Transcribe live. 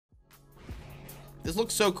This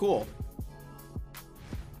looks so cool.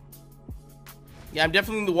 Yeah, I'm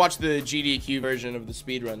definitely going to watch the GDQ version of the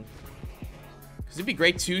speedrun. Because it'd be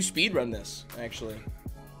great to speedrun this, actually.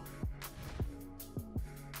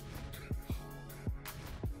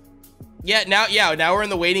 Yeah, now we're in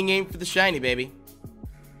the waiting game for the shiny, baby.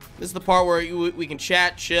 This is the part where we can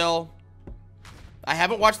chat, chill. I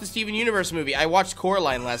haven't watched the Steven Universe movie. I watched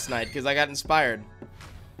Coraline last night because I got inspired.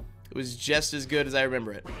 It was just as good as I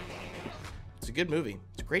remember it. It's a good movie.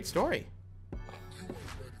 It's a great story.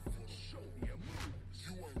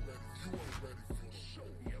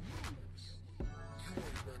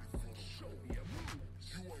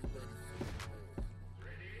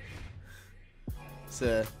 It's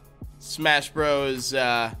a Smash Bros.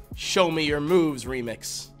 Show Me Your Moves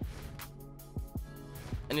remix.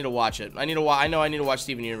 I need to watch it. I know I need to watch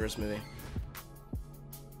Steven Universe movie.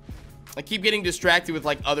 I keep getting distracted with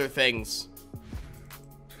like other things.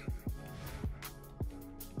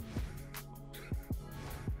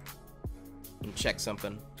 Let me check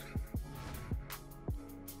something.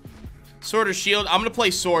 Sword or Shield? I'm gonna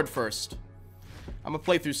play Sword first. I'm gonna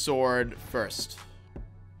play through Sword first.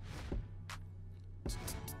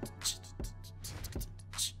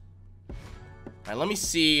 Alright, let me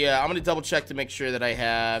see. I'm gonna double check to make sure that I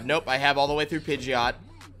have... Nope, I have all the way through Pidgeot.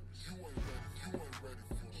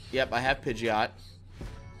 Yep, I have Pidgeot.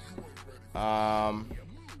 Oh!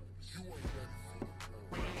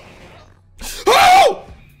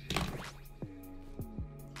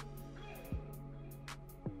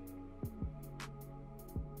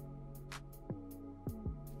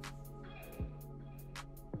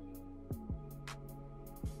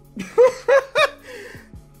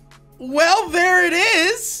 Well, there it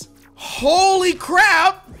is. Holy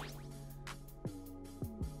crap.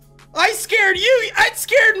 I scared you. It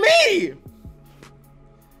scared me.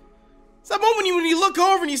 It's that moment when you look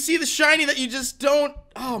over and you see the shiny that you just don't.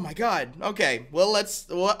 Oh my god. Okay. Well, let's.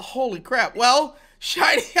 What? Holy crap. Well,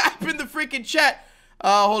 shiny hype in the freaking chat.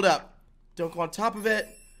 Hold up. Don't go on top of it.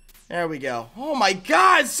 There we go. Oh my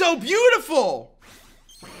god. So beautiful.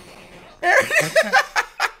 There it is.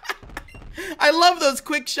 I love those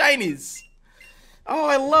quick shinies. Oh,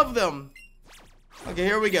 I love them. Okay,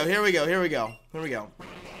 here we go. Here we go. Here we go. Here we go.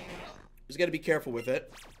 Just gotta be careful with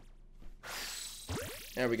it.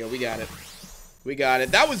 There we go. We got it. We got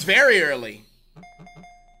it. That was very early. Oh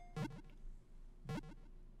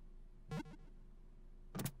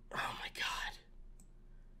my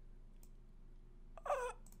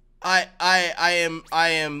god.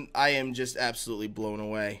 I am just absolutely blown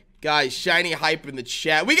away. Guys, shiny hype in the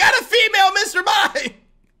chat. We got a female Mr.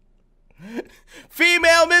 Mime!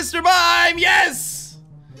 Female Mr. Mime! Yes!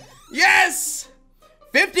 Yes!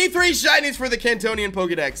 53 shinies for the Cantonian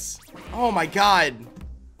Pokedex. Oh my god.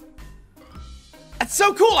 That's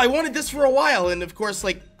so cool. I wanted this for a while, and of course,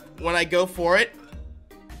 like, when I go for it,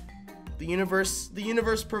 the universe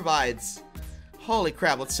provides. Holy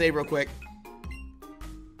crap, let's save real quick.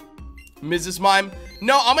 Mrs. Mime.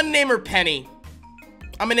 No, I'm gonna name her Penny.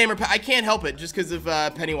 I'm gonna name her I can't help it just because of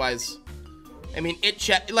Pennywise. I mean, It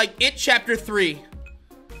Chapter 3.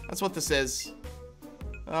 That's what this is.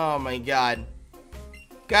 Oh my god.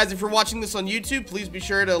 Guys, if you're watching this on YouTube, please be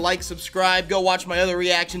sure to like, subscribe, go watch my other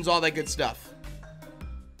reactions, all that good stuff.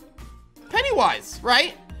 Pennywise,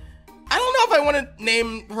 right? I don't know if I want to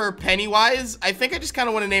name her Pennywise. I think I just kind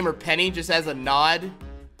of want to name her Penny just as a nod.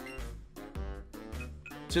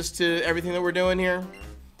 Just to everything that we're doing here.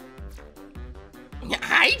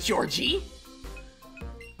 Hi, Georgie.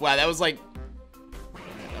 Wow, that was like...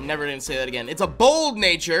 I'm never gonna say that again. It's a bold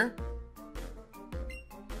nature.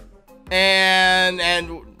 And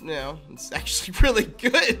you know, it's actually really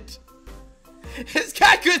good. It's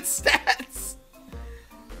got good stats.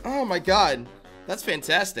 Oh my god. That's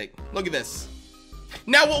fantastic. Look at this.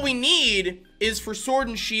 Now what we need is for Sword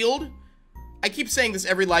and Shield. I keep saying this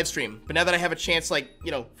every live stream, but now that I have a chance, like,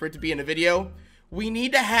 you know, for it to be in a video, we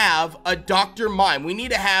need to have a Dr. Mime. We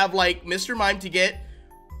need to have, like, Mr. Mime to get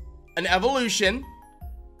an evolution.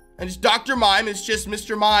 And it's Dr. Mime. It's just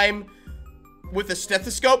Mr. Mime with a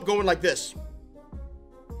stethoscope going like this.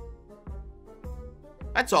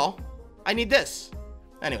 That's all. I need this.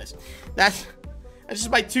 Anyways, that's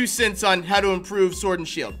just my 2 cents on how to improve Sword and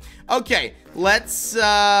Shield. Okay, let's,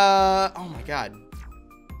 oh my god.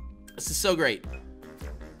 This is so great.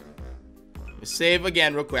 Save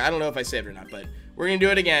again real quick. I don't know if I saved or not, but we're gonna do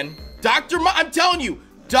it again. Dr. Mime, I'm telling you,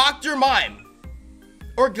 Dr. Mime.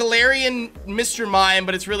 Or Galarian Mr. Mime,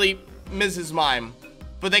 but it's really Mrs. Mime.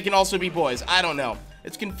 But they can also be boys. I don't know.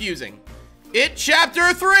 It's confusing. It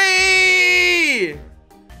Chapter 3!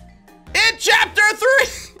 It Chapter 3!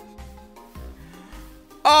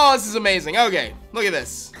 Oh, this is amazing. Okay, look at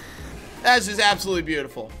this. That's just absolutely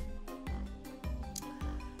beautiful.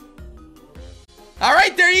 All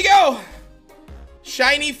right, there you go.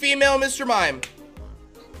 Shiny female Mr. Mime.